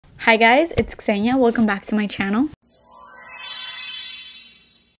Hi guys, it's Xenia. Welcome back to my channel.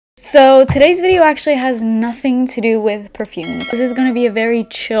 So today's video actually has nothing to do with perfumes. This is going to be a very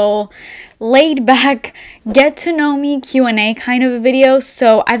chill, laid back, get to know me Q&A kind of a video.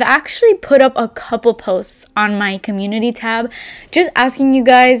 So I've actually put up a couple posts on my community tab just asking you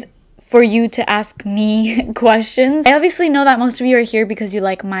guys for you to ask me questions. I obviously know that most of you are here because you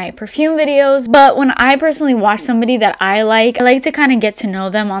like my perfume videos, but when I personally watch somebody that I like to kind of get to know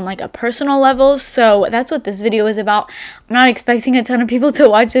them on like a personal level. So that's what this video is about. I'm not expecting a ton of people to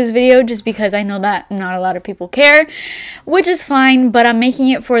watch this video just because I know that not a lot of people care, which is fine, but I'm making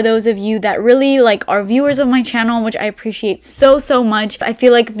it for those of you that really like are viewers of my channel, which I appreciate so much. I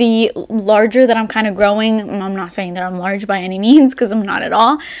feel like the larger that I'm kind of growing, I'm not saying that I'm large by any means because I'm not at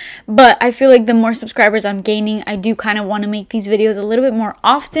all, but I feel like the more subscribers I'm gaining, I do kind of want to make these videos a little bit more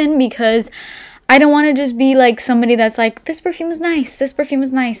often because I don't want to just be like somebody that's like, this perfume is nice, this perfume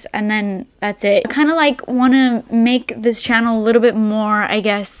is nice, and then that's it. I kind of like want to make this channel a little bit more, I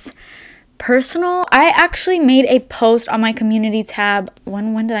guess, personal. I actually made a post on my community tab.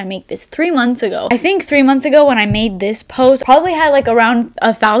 When did I make this? 3 months ago. I think 3 months ago when I made this post, probably had like around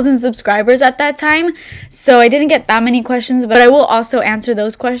 1,000 subscribers at that time. So I didn't get that many questions, but I will also answer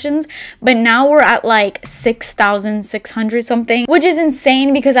those questions. But now we're at like 6,600 something, which is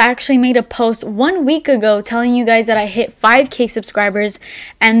insane because I actually made a post 1 week ago telling you guys that I hit 5K subscribers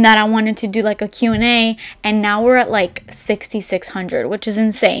and that I wanted to do like a Q&A, and now we're at like 6,600, which is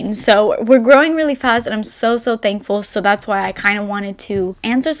insane. So we're growing really fast and I'm so thankful. So that's why I kind of wanted to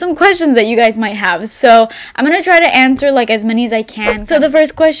answer some questions that you guys might have. So I'm gonna try to answer like as many as I can. So the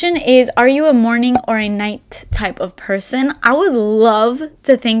first question is, are you a morning or a night type of person? I would love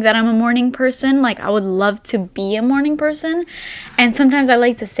to think that I'm a morning person. Like I would love to be a morning person, and sometimes I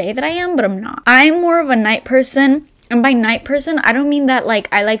like to say that I am, but I'm not. I'm more of a night person. And by night person, I don't mean that like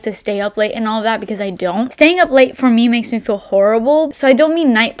I like to stay up late and all of that, because I don't. Staying up late for me makes me feel horrible. So I don't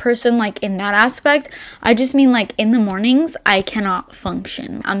mean night person like in that aspect. I just mean like in the mornings, I cannot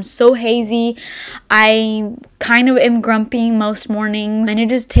function. I'm so hazy. I kind of am grumpy most mornings, and it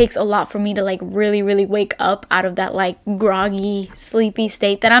just takes a lot for me to like really wake up out of that like groggy, sleepy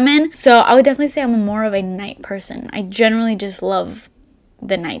state that I'm in. So I would definitely say I'm more of a night person. I generally just love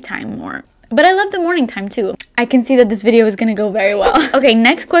the nighttime more. But I love the morning time too. I can see that this video is gonna go very well. Okay,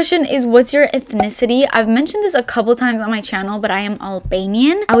 next question is, what's your ethnicity? I've mentioned this a couple times on my channel, but I am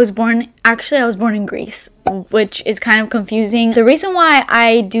Albanian. I was born in Greece, which is kind of confusing. The reason why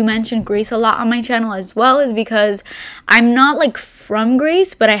I do mention Greece a lot on my channel as well is because I'm not like from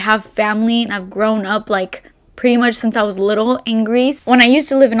Greece, but I have family and I've grown up like pretty much since I was little in Greece. When I used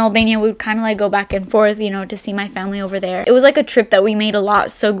to live in Albania, we would kind of like go back and forth, you know, to see my family over there. It was like a trip that we made a lot,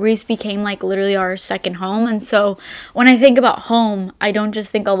 so Greece became like literally our second home. And so when I think about home, I don't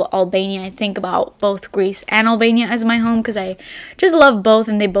just think of Albania, I think about both Greece and Albania as my home, because I just love both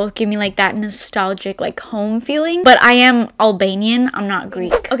and they both give me like that nostalgic like home feeling. But I am Albanian, I'm not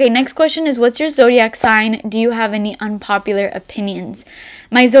Greek. Okay, next question is, what's your zodiac sign? Do you have any unpopular opinions?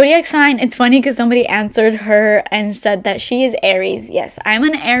 My zodiac sign, it's funny because somebody answered her and said that she is Aries. Yes, I'm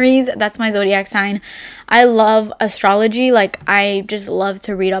an Aries. That's my zodiac sign. I love astrology. Like, I just love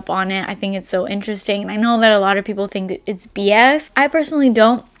to read up on it. I think it's so interesting. And I know that a lot of people think that it's BS. I personally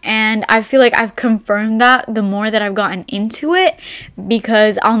don't. And I feel like I've confirmed that the more that I've gotten into it,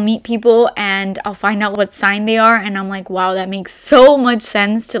 because I'll meet people and I'll find out what sign they are, and I'm like, wow, that makes so much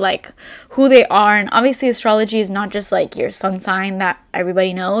sense to like who they are. And obviously astrology is not just like your sun sign that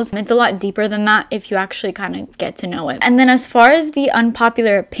everybody knows. It's a lot deeper than that if you actually kind of get to know it. And then as far as the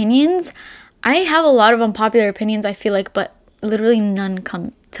unpopular opinions, I have a lot of unpopular opinions, I feel like, but literally none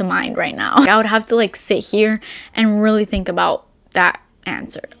come to mind right now. I would have to like sit here and really think about that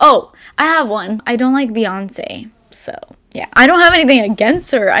answered. Oh, I have one. I don't like Beyonce. So yeah, I don't have anything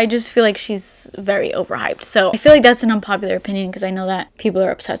against her. I just feel like she's very overhyped. So I feel like that's an unpopular opinion because I know that people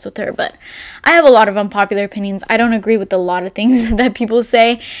are obsessed with her, but I have a lot of unpopular opinions. I don't agree with a lot of things that people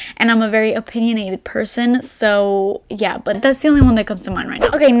say, and I'm a very opinionated person. So yeah, but that's the only one that comes to mind right now.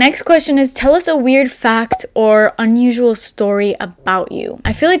 Okay, next question is, tell us a weird fact or unusual story about you.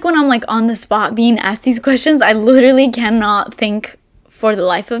 I feel like when I'm like on the spot being asked these questions, I literally cannot think for the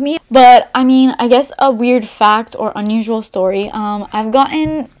life of me. But I mean, I guess a weird fact or unusual story, I've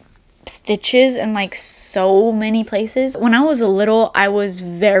gotten stitches in like so many places. When I was little, I was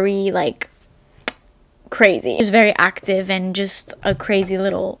very like crazy. I was very active and just a crazy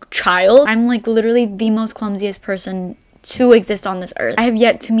little child. I'm like literally the most clumsiest person to exist on this earth. I have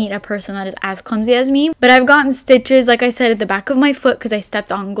yet to meet a person that is as clumsy as me, but I've gotten stitches, like I said, at the back of my foot because I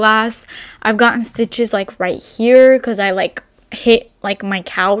stepped on glass. I've gotten stitches like right here because I like hit like my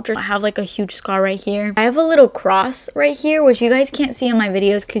couch, or I have like a huge scar right here. I have a little cross right here, which you guys can't see in my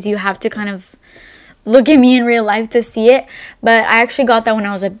videos because you have to kind of look at me in real life to see it, but I actually got that when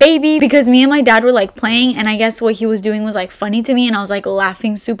I was a baby because me and my dad were like playing, and I guess what he was doing was like funny to me, and I was like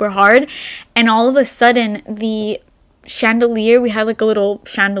laughing super hard, and all of a sudden the chandelier, we had like a little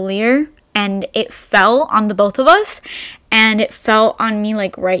chandelier, and it fell on the both of us, and it fell on me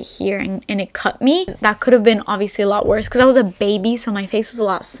like right here, and it cut me. That could have been obviously a lot worse because I was a baby, so my face was a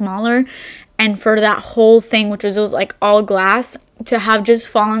lot smaller, and for that whole thing, which was, it was like all glass, to have just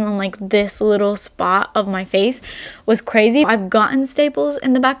fallen on like this little spot of my face was crazy. I've gotten staples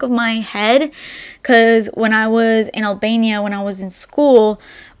in the back of my head because when I was in Albania, when I was in school,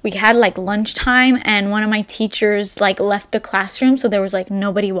 we had like lunchtime, and one of my teachers like left the classroom, so there was like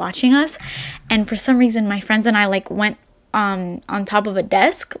nobody watching us, and for some reason my friends and I like went on top of a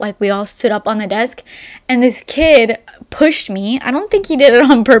desk, like we all stood up on the desk, and this kid pushed me. I don't think he did it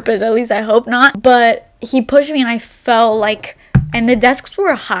on purpose, at least I hope not, but he pushed me and I fell like, and the desks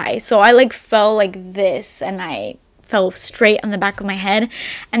were high, so I like fell like this, and I fell straight on the back of my head,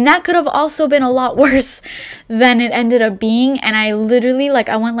 and that could have also been a lot worse than it ended up being. And I literally like,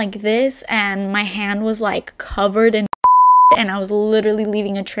 I went like this, and my hand was like covered in and I was literally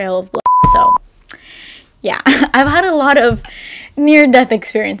leaving a trail of blood. So yeah, I've had a lot of near-death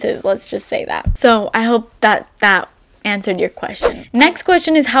experiences, let's just say that. So I hope that answered your question. Next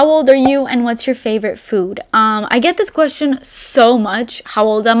question is, how old are you and what's your favorite food? I get this question so much, how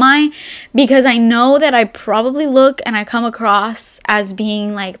old am I? Because I know that I probably look and I come across as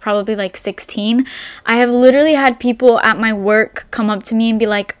being like probably like 16. I have literally had people at my work come up to me and be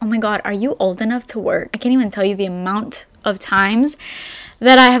like, oh my god, are you old enough to work? I can't even tell you the amount of times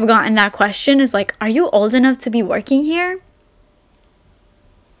that I have gotten that question, is like, are you old enough to be working here?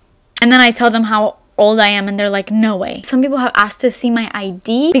 And then I tell them how old I am, and they're like, no way. Some people have asked to see my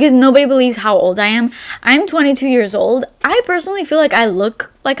ID because nobody believes how old I am. I'm 22 years old. I personally feel like I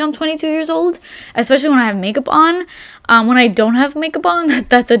look like I'm 22 years old, especially when I have makeup on. When I don't have makeup on,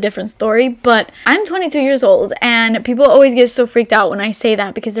 that's a different story, but I'm 22 years old, and people always get so freaked out when I say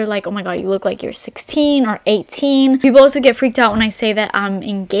that because they're like, oh my god, you look like you're 16 or 18. People also get freaked out when I say that I'm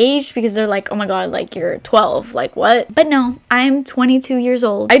engaged because they're like, oh my god, like you're 12, like what? But no, I'm 22 years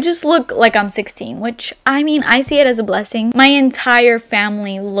old. I just look like I'm 16, which I mean, I see it as a blessing. My entire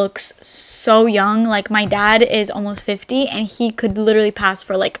family looks so young. Like my dad is almost 50, and he could literally pass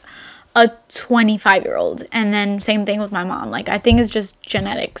for like a 25-year-old, and then same thing with my mom. Like I think it's just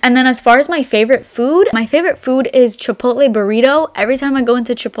genetics. And then as far as my favorite food is Chipotle burrito. Every time I go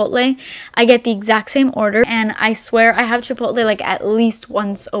into Chipotle, I get the exact same order, and I swear I have Chipotle like at least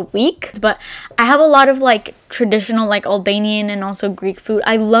once a week. But I have a lot of like traditional like Albanian and also Greek food.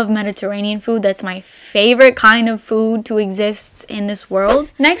 I love Mediterranean food. That's my favorite kind of food to exist in this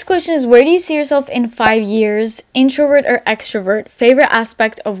world. Next question is, where do you see yourself in 5 years? Introvert or extrovert? Favorite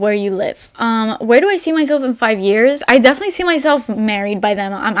aspect of where you live? Where do I see myself in 5 years? I definitely see myself married by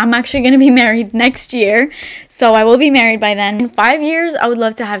then. I'm actually going to be married next year, so I will be married by then. In 5 years, I would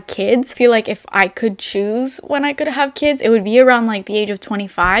love to have kids. I feel like if I could choose when I could have kids, it would be around like the age of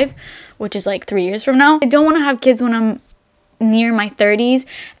 25, which is like 3 years from now. I don't want to have kids when I'm near my 30s,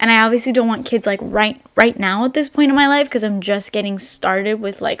 and I obviously don't want kids like right now at this point in my life because I'm just getting started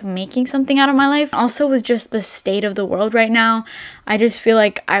with like making something out of my life. Also with just the state of the world right now, I just feel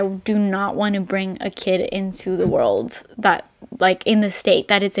like I do not want to bring a kid into the world that like in the state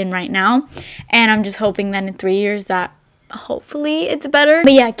that it's in right now, and I'm just hoping that in 3 years that hopefully it's better.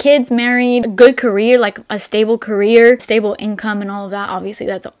 But yeah, kids, married, a good career, like a stable career, stable income and all of that. Obviously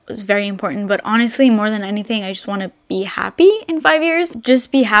that's very important, but honestly more than anything, I just want to be happy in 5 years. Just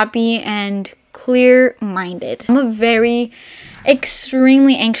be happy and clear-minded. I'm a very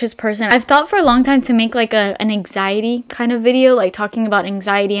extremely anxious person. I've thought for a long time to make like an anxiety kind of video, like talking about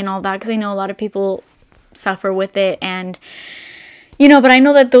anxiety and all that, because I know a lot of people suffer with it, and you know, but I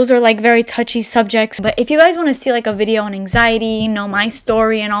know that those are like very touchy subjects. But if you guys want to see like a video on anxiety, you know, my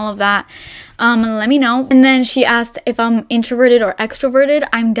story and all of that, let me know. And then she asked if I'm introverted or extroverted.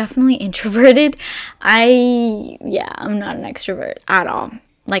 I'm definitely introverted. I'm not an extrovert at all.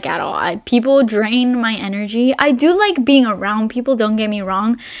 Like at all. People drain my energy. I do like being around people, don't get me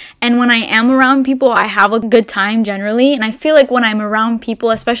wrong. And when I am around people, I have a good time generally. And I feel like when I'm around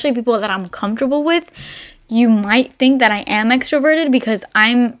people, especially people that I'm comfortable with, you might think that I am extroverted because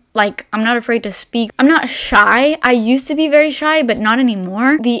I'm not afraid to speak. I'm not shy. I used to be very shy, but not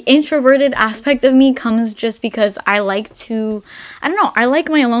anymore. The introverted aspect of me comes just because I like to, I don't know, I like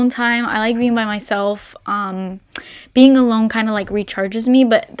my alone time. I like being by myself. Being alone kind of like recharges me,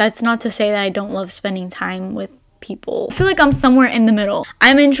 but that's not to say that I don't love spending time with people. I feel like I'm somewhere in the middle.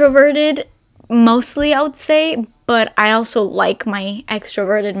 I'm introverted mostly, I would say, but I also like my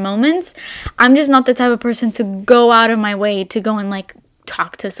extroverted moments. I'm just not the type of person to go out of my way to go and like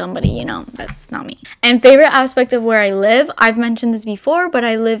talk to somebody, you know. That's not me. And favorite aspect of where I live, I've mentioned this before, but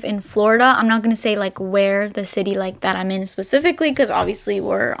I live in Florida. I'm not gonna say like where the city like that I'm in specifically, because obviously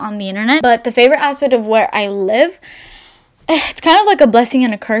we're on the internet, but the favorite aspect of where I live, it's kind of like a blessing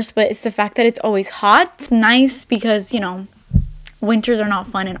and a curse, but it's the fact that it's always hot. It's nice because, you know, winters are not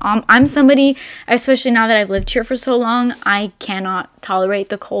fun, and I'm somebody, especially now that I've lived here for so long, I cannot tolerate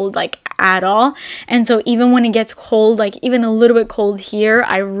the cold like at all. And so even when it gets cold, like even a little bit cold here,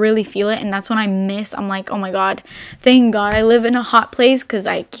 I really feel it, and that's when I miss. I'm like, oh my god, thank god I live in a hot place, because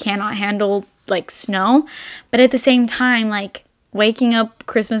I cannot handle like snow. But at the same time, like waking up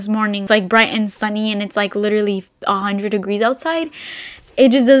Christmas morning, it's like bright and sunny, and it's like literally 100 degrees outside. It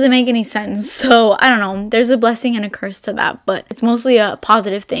just doesn't make any sense. So I don't know, there's a blessing and a curse to that, but it's mostly a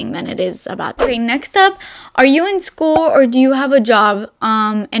positive thing than it is a bad thing. Okay, next up, are you in school or do you have a job?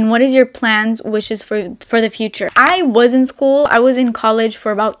 And what is your plans, wishes for the future? I was in school. I was in college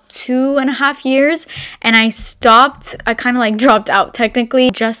for about 2.5 years, and I stopped. I kind of like dropped out technically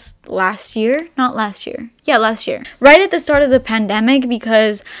just last year. Not last year. Yeah, last year. Right at the start of the pandemic,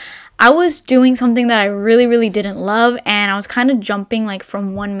 because I was doing something that I really didn't love, and I was kind of jumping like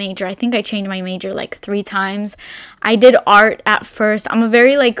from one major. I think I changed my major like 3 times. I did art at first. I'm a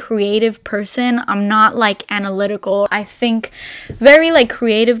very like creative person. I'm not like analytical. I think very like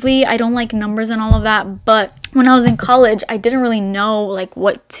creatively. I don't like numbers and all of that, but when I was in college, I didn't really know like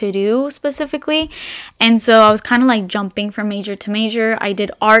what to do specifically, and so I was kind of like jumping from major to major. I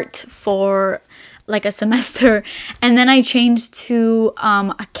did art for like a semester, and then I changed to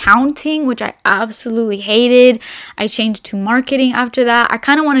accounting, which I absolutely hated. I changed to marketing after that. I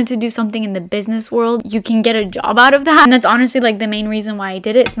kind of wanted to do something in the business world. You can get a job out of that, and that's honestly like the main reason why I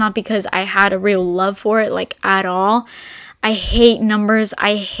did it. It's not because I had a real love for it like at all. I hate numbers.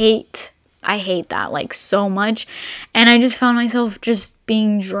 I hate that like so much, and I just found myself just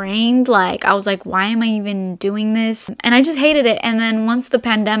being drained. Like I was like, why am I even doing this? And I just hated it. And then once the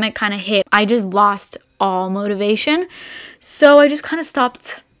pandemic kind of hit, I just lost all motivation, so I just kind of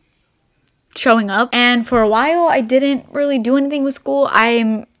stopped showing up. And for a while I didn't really do anything with school.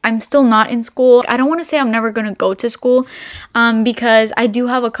 I'm still not in school. I don't want to say I'm never gonna go to school, because I do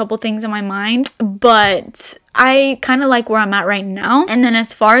have a couple things in my mind, but I kind of like where I'm at right now. And then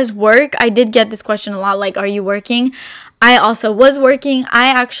as far as work, I did get this question a lot, like, are you working? I also was working. I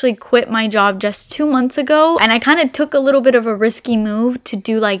actually quit my job just 2 months ago, and I kind of took a little bit of a risky move to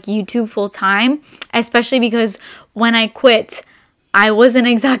do like YouTube full time, especially because when I quit, I wasn't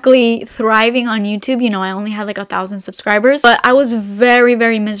exactly thriving on YouTube. You know, I only had like 1,000 subscribers, but I was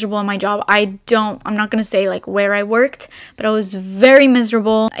very miserable in my job. I'm not gonna say like where I worked, but I was very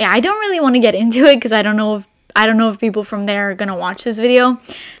miserable. Yeah, I don't really want to get into it because I don't know if people from there are gonna watch this video,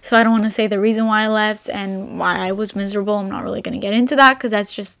 so I don't want to say the reason why I left and why I was miserable. I'm not really gonna get into that because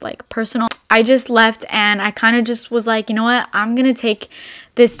that's just like personal. I just left, and I kind of just was like, you know what, I'm gonna take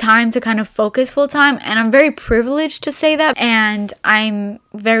this time to kind of focus full time, and I'm very privileged to say that, and I'm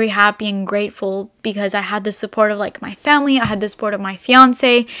very happy and grateful because I had the support of like my family. I had the support of my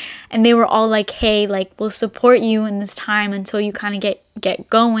fiance, and they were all like, hey, like, we'll support you in this time until you kind of get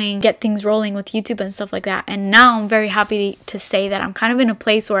going, get things rolling with YouTube and stuff like that. And now I'm very happy to say that I'm kind of in a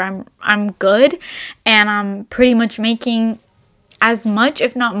place where I'm good, and I'm pretty much making as much,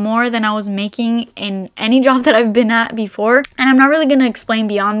 if not more, than I was making in any job that I've been at before. And I'm not really gonna explain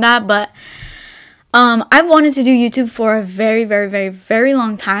beyond that, but I've wanted to do YouTube for a very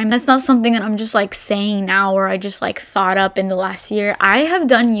long time. That's not something that I'm just like saying now, or I just like thought up in the last year. I have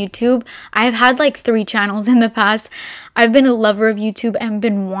done YouTube. I have had like 3 channels in the past. I've been a lover of YouTube and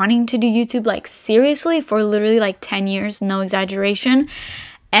been wanting to do YouTube like seriously for literally like 10 years, no exaggeration.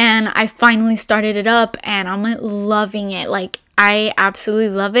 And I finally started it up, and I'm loving it. Like, I absolutely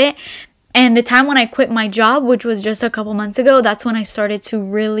love it. And the time when I quit my job, which was just a couple months ago, that's when I started to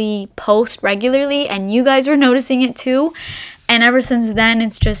really post regularly, and you guys were noticing it too. And ever since then,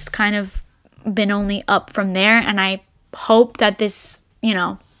 it's just kind of been only up from there, and I hope that this, you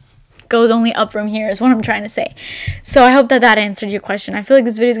know, goes only up from here is what I'm trying to say. So I hope that answered your question. I feel like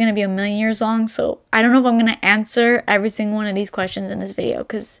this video is going to be 1,000,000 years long, so I don't know if I'm going to answer every single one of these questions in this video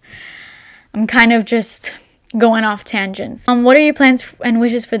because I'm kind of just going off tangents. What are your plans and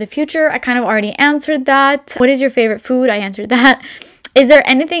wishes for the future? I kind of already answered that. What is your favorite food? I answered that. Is there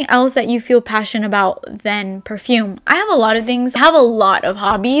anything else that you feel passionate about than perfume? I have a lot of things. I have a lot of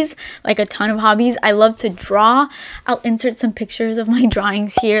hobbies, like a ton of hobbies. I love to draw. I'll insert some pictures of my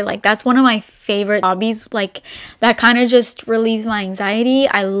drawings here. Like, that's one of my favorite hobbies. Like, that kind of just relieves my anxiety.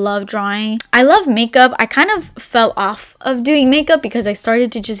 I love drawing. I love makeup. I kind of fell off of doing makeup because I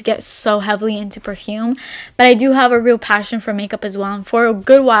started to just get so heavily into perfume. But I do have a real passion for makeup as well. And for a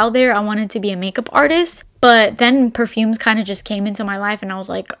good while there, I wanted to be a makeup artist. But then perfumes kind of just came into my life and I was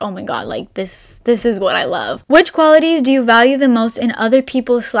like, oh my god, like this is what I love. Which qualities do you value the most in other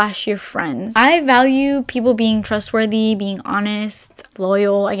people / your friends? I value people being trustworthy, being honest,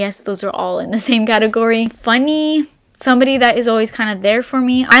 loyal. I guess those are all in the same category. Funny. Somebody that is always kind of there for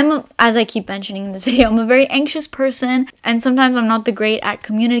me. As I keep mentioning in this video, I'm a very anxious person, and sometimes I'm not the great at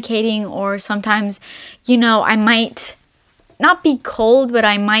communicating, or sometimes, you know, I might not be cold, but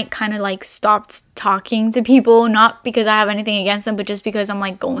I might kind of like stop talking to people, not because I have anything against them, but just because I'm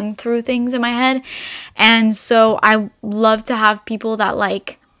like going through things in my head. And so I love to have people that,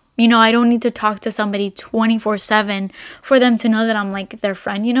 like, you know, I don't need to talk to somebody 24/7 for them to know that I'm like their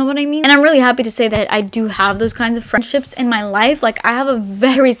friend, you know what I mean? And I'm really happy to say that I do have those kinds of friendships in my life. Like, I have a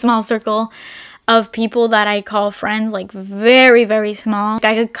very small circle of people that I call friends, like very, very small. Like,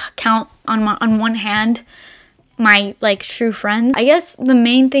 I could count on one hand my like true friends. I guess the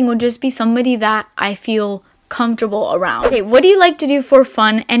main thing would just be somebody that I feel comfortable around. Okay, what do you like to do for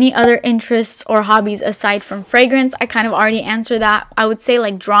fun? Any other interests or hobbies aside from fragrance? I kind of already answered that. I would say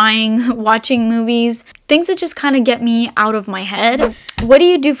like drawing, watching movies, things that just kind of get me out of my head. What do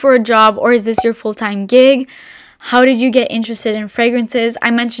you do for a job, or is this your full-time gig? How did you get interested in fragrances? I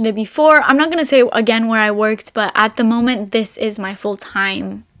mentioned it before. I'm not going to say again where I worked, but at the moment this is my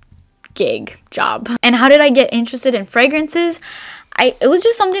full-time job. And how did I get interested in fragrances? It was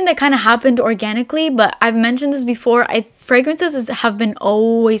just something that kind of happened organically, but I've mentioned this before. Fragrances have been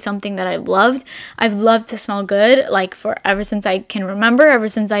always something that I've loved. I've loved to smell good, like ever since I can remember, ever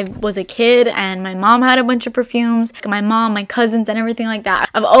since I was a kid, and my mom had a bunch of perfumes. My mom, my cousins, and everything like that.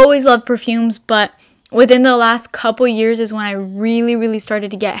 I've always loved perfumes, but within the last couple years is when I really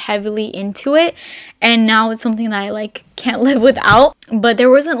started to get heavily into it, and now it's something that I like can't live without. But there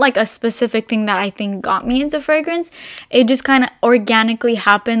wasn't like a specific thing that I think got me into fragrance. It just kind of organically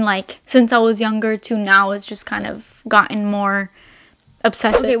happened, like since I was younger to now. It's just kind of gotten more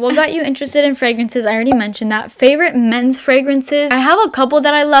obsessive. Okay, what got you interested in fragrances? I already mentioned that. Favorite men's fragrances? I have a couple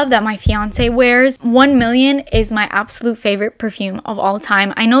that I love that my fiance wears. 1 Million is my absolute favorite perfume of all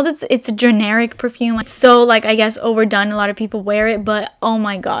time. I know that it's a generic perfume. It's so, like, I guess overdone. A lot of people wear it, but oh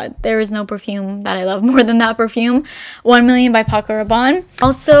my god, there is no perfume that I love more than that perfume. 1 Million by Paco Rabanne.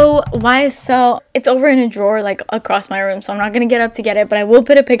 Also, YSL. It's over in a drawer like across my room, so I'm not gonna get up to get it, but I will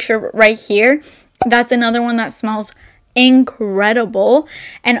put a picture right here. That's another one that smells incredible.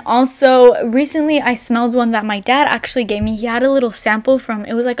 And also recently I smelled one that my dad actually gave me. He had a little sample from,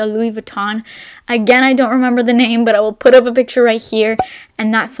 it was like a Louis Vuitton. Again, I don't remember the name, but I will put up a picture right here,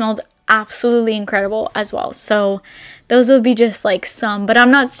 and that smelled absolutely incredible as well. So those would be just like some, but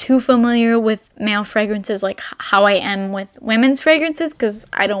I'm not too familiar with male fragrances like how I am with women's fragrances because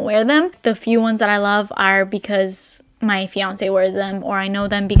I don't wear them. The few ones that I love are because my fiance wears them, or I know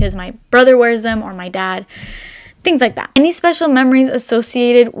them because my brother wears them, or my dad. Things like that. Any special memories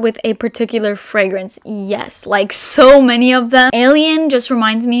associated with a particular fragrance? Yes, like so many of them. Alien just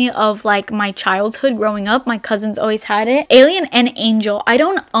reminds me of like my childhood growing up. My cousins always had it. Alien and Angel. I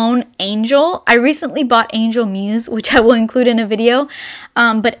don't own Angel. I recently bought Angel Muse, which I will include in a video.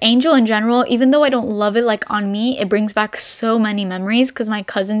 But Angel in general, even though I don't love it like on me, it brings back so many memories because my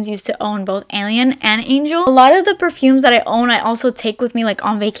cousins used to own both Alien and Angel. A lot of the perfumes that I own, I also take with me like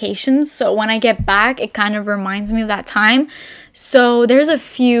on vacations. So when I get back, it kind of reminds me of that time. So there's a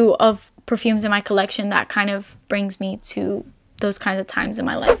few of perfumes in my collection that kind of brings me to those kinds of times in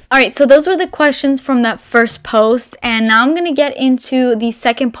my life. All right, so those were the questions from that first post, and now I'm gonna get into the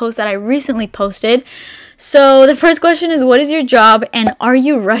second post that I recently posted. So the first question is, what is your job and are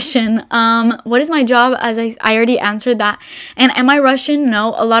you Russian? What is my job? As I already answered that. And am I Russian?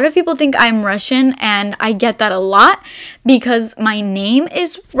 No. A lot of people think I'm Russian, and I get that a lot because my name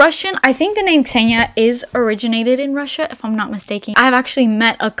is Russian. I think the name Ksenia is originated in Russia, if I'm not mistaken. I've actually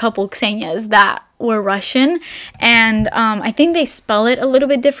met a couple Ksenias that were Russian, and I think they spell it a little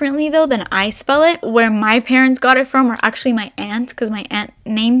bit differently though than I spell it. Where my parents got it from, or actually my aunt, because my aunt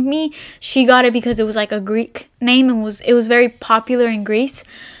named me, she got it because it was like a Greek name and it was very popular in Greece.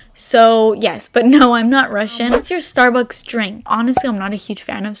 So yes, but no, I'm not Russian. What's your Starbucks drink? Honestly, I'm not a huge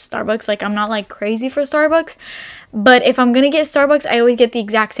fan of Starbucks. Like, I'm not like crazy for Starbucks, but if I'm gonna get Starbucks, I always get the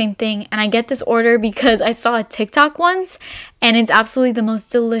exact same thing. And I get this order because I saw a TikTok once and it's absolutely the most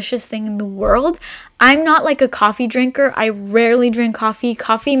delicious thing in the world. I'm not like a coffee drinker. I rarely drink coffee.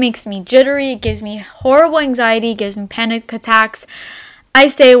 Coffee makes me jittery. It gives me horrible anxiety. It gives me panic attacks. I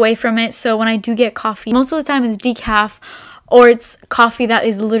stay away from it. So when I do get coffee, most of the time it's decaf, or it's coffee that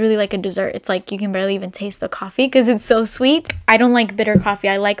is literally like a dessert. It's like you can barely even taste the coffee because it's so sweet. I don't like bitter coffee.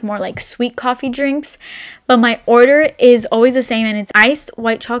 I like more like sweet coffee drinks. But my order is always the same, and it's iced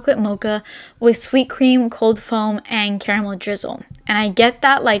white chocolate mocha with sweet cream, cold foam, and caramel drizzle. And I get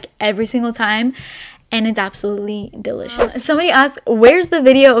that like every single time, and it's absolutely delicious. Somebody asked, where's the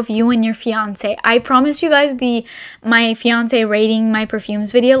video of you and your fiance? I promised you guys my fiance rating my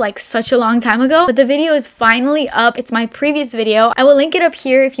perfumes video like such a long time ago, but the video is finally up. It's my previous video. I will link it up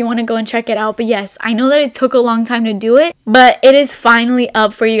here if you want to go and check it out. But yes, I know that it took a long time to do it, but it is finally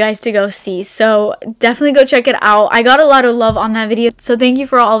up for you guys to go see. So definitely go check it out. I got a lot of love on that video, so thank you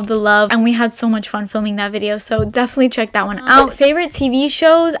for all of the love, and we had so much fun filming that video. So definitely check that one out. Favorite TV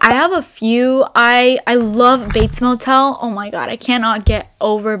shows? I have a few. I love Bates Motel. Oh my god, I cannot get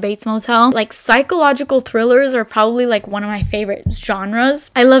over Bates Motel. Like, psychological thrillers are probably like one of my favorite genres.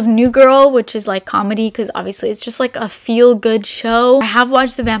 I love New Girl, which is like comedy because obviously it's just like a feel-good show. I have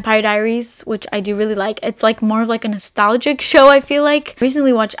watched The Vampire Diaries, which I do really like. It's like more of like a nostalgic show, I feel like.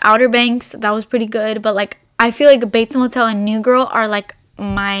 Recently watched Outer Banks. That was pretty good, but like I feel like Bates Motel and New Girl are like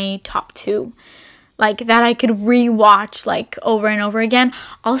my top two, like that I could rewatch like over and over again.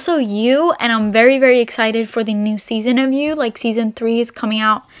 Also You, and I'm very, very excited for the new season of You. Like season 3 is coming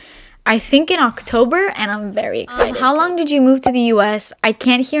out, I think, in October, and I'm very excited. How long did you move to the US? I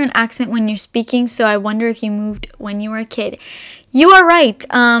can't hear an accent when you're speaking, so I wonder if you moved when you were a kid. You are right.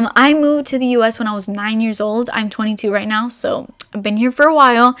 I moved to the US when I was 9 years old. I'm 22 right now, so I've been here for a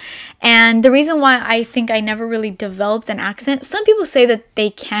while. And the reason why I think I never really developed an accent, some people say that they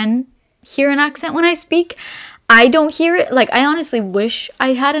can hear an accent when I speak. I don't hear it. Like, I honestly wish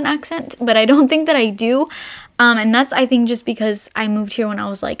I had an accent, but I don't think that I do. And that's, I think, just because I moved here when I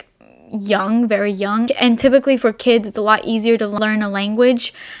was like young, very young. And typically for kids, it's a lot easier to learn a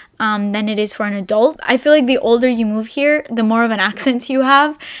language than it is for an adult. I feel like the older you move here, the more of an accent you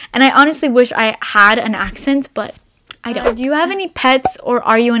have. And I honestly wish I had an accent, but I don't. Do you have any pets, or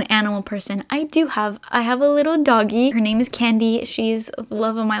are you an animal person? I have a little doggy. Her name is Candy. She's the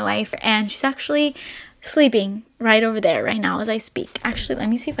love of my life, and she's actually sleeping right over there right now as I speak. Actually, let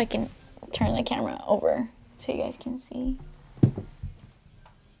me see if I can turn the camera over so you guys can see.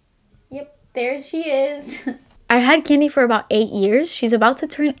 Yep, there she is. I had Candy for about 8 years. She's about to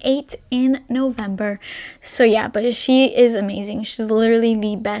turn 8 in November. So yeah, but she is amazing. She's literally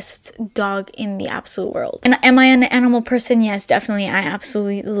the best dog in the absolute world. And am I an animal person? Yes, definitely. I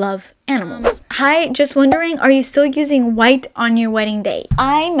absolutely love animals. Hi, just wondering, are you still using white on your wedding day?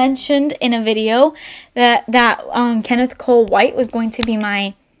 I mentioned in a video that Kenneth Cole white was going to be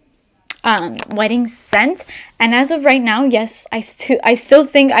my wedding scent. And as of right now, yes, I still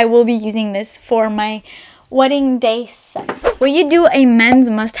think I will be using this for my wedding day scent. Will you do a men's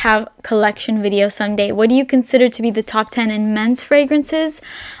must-have collection video someday? What do you consider to be the top 10 in men's fragrances?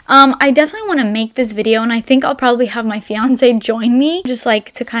 I definitely want to make this video, and I think I'll probably have my fiance join me, just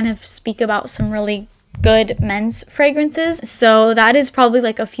like to kind of speak about some really good men's fragrances. So that is probably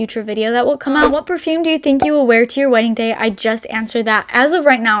like a future video that will come out. What perfume do you think you will wear to your wedding day? I just answered that. As of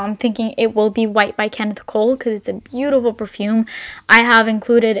right now, I'm thinking it will be White by Kenneth Cole because it's a beautiful perfume. I have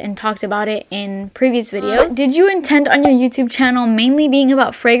included and talked about it in previous videos. Did you intend on your YouTube channel mainly being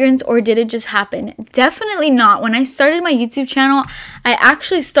about fragrance, or did it just happen? Definitely not. When I started my YouTube channel, I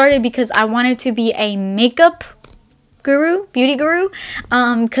actually started because I wanted to be a makeup beauty guru,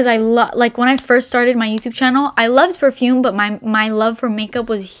 because I love, like, when I first started my YouTube channel, I loved perfume, but my love for makeup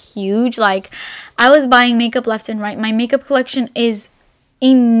was huge. Like, I was buying makeup left and right. My makeup collection is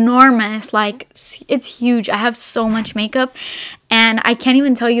enormous. Like, it's huge. I have so much makeup, and I can't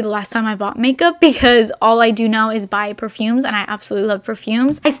even tell you the last time I bought makeup because all I do now is buy perfumes, and I absolutely love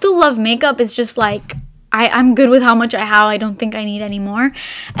perfumes. I still love makeup. It's just like I'm good with how much I have. I don't think I need any more.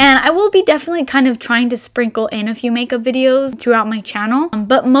 And I will be definitely kind of trying to sprinkle in a few makeup videos throughout my channel.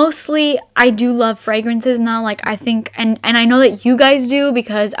 But mostly, I do love fragrances now. Like, I think, and I know that you guys do,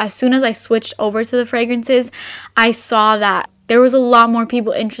 because as soon as I switched over to the fragrances, I saw that there was a lot more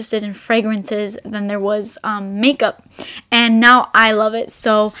people interested in fragrances than there was makeup, and now I love it.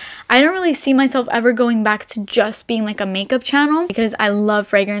 So I don't really see myself ever going back to just being like a makeup channel, because I love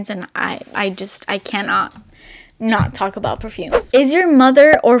fragrance, and I cannot not talk about perfumes. Is your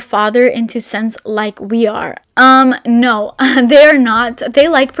mother or father into scents like we are? No, they are not. They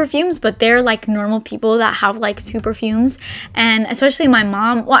like perfumes, but they're like normal people that have like 2 perfumes. And especially my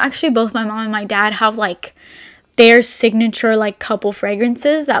mom, well, actually both my mom and my dad have like their signature like couple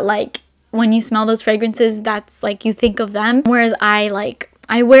fragrances that like when you smell those fragrances, that's like you think of them. Whereas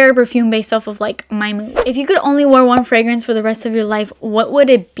I wear a perfume based off of like my mood. If you could only wear one fragrance for the rest of your life, what would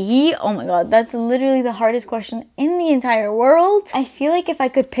it be? Oh my god, that's literally the hardest question in the entire world. I feel like if I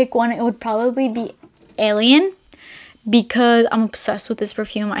could pick one, it would probably be Alien, because I'm obsessed with this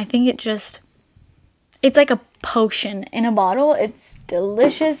perfume. I think it's like a potion in a bottle. It's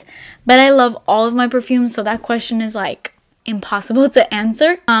delicious, but I love all of my perfumes, so that question is like impossible to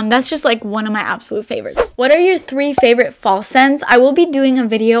answer. That's just like one of my absolute favorites. What are your 3 favorite fall scents? I will be doing a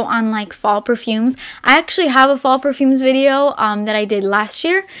video on like fall perfumes. I actually have a fall perfumes video that I did last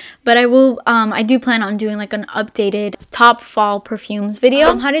year, but I do plan on doing like an updated top fall perfumes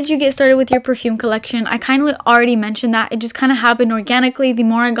video. How did you get started with your perfume collection? I kind of already mentioned that. It just kind of happened organically. The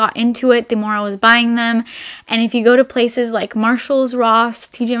more I got into it, the more I was buying them. And if you go to places like Marshalls, Ross,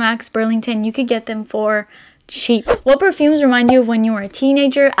 TJ Maxx, Burlington, you could get them for cheap. What perfumes remind you of when you were a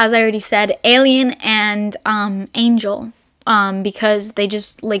teenager? As I already said, Alien and Angel, because they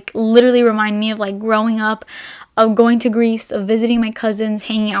just like literally remind me of like growing up, of going to Greece, of visiting my cousins,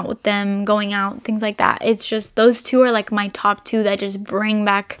 hanging out with them, going out, things like that. It's just those 2 are like my top 2 that just bring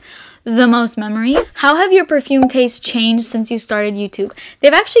back the most memories. How have your perfume tastes changed since you started YouTube?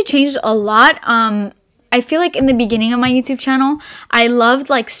 They've actually changed a lot. I feel like in the beginning of my YouTube channel, I loved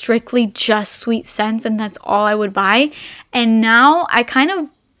like strictly just sweet scents and that's all I would buy. And now I kind of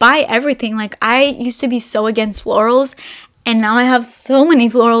buy everything. Like I used to be so against florals, and now I have so many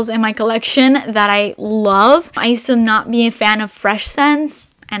florals in my collection that I love. I used to not be a fan of fresh scents,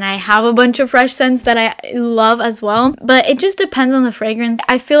 and I have a bunch of fresh scents that I love as well. But it just depends on the fragrance.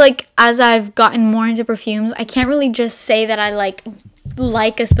 I feel like as I've gotten more into perfumes, I can't really just say that I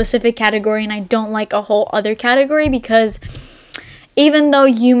like a specific category and I don't like a whole other category, because even though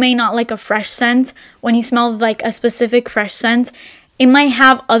you may not like a fresh scent, when you smell like a specific fresh scent, it might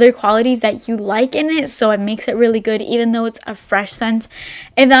have other qualities that you like in it, so it makes it really good even though it's a fresh scent.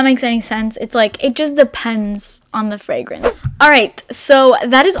 If that makes any sense. It's like, it just depends on the fragrance. Alright, so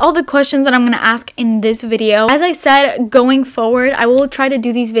that is all the questions that I'm going to ask in this video. As I said, going forward, I will try to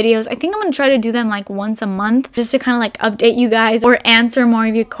do these videos. I think I'm going to try to do them like once a month, just to kind of like update you guys or answer more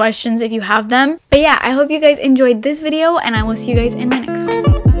of your questions if you have them. But yeah, I hope you guys enjoyed this video, and I will see you guys in my next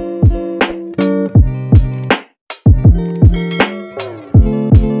one.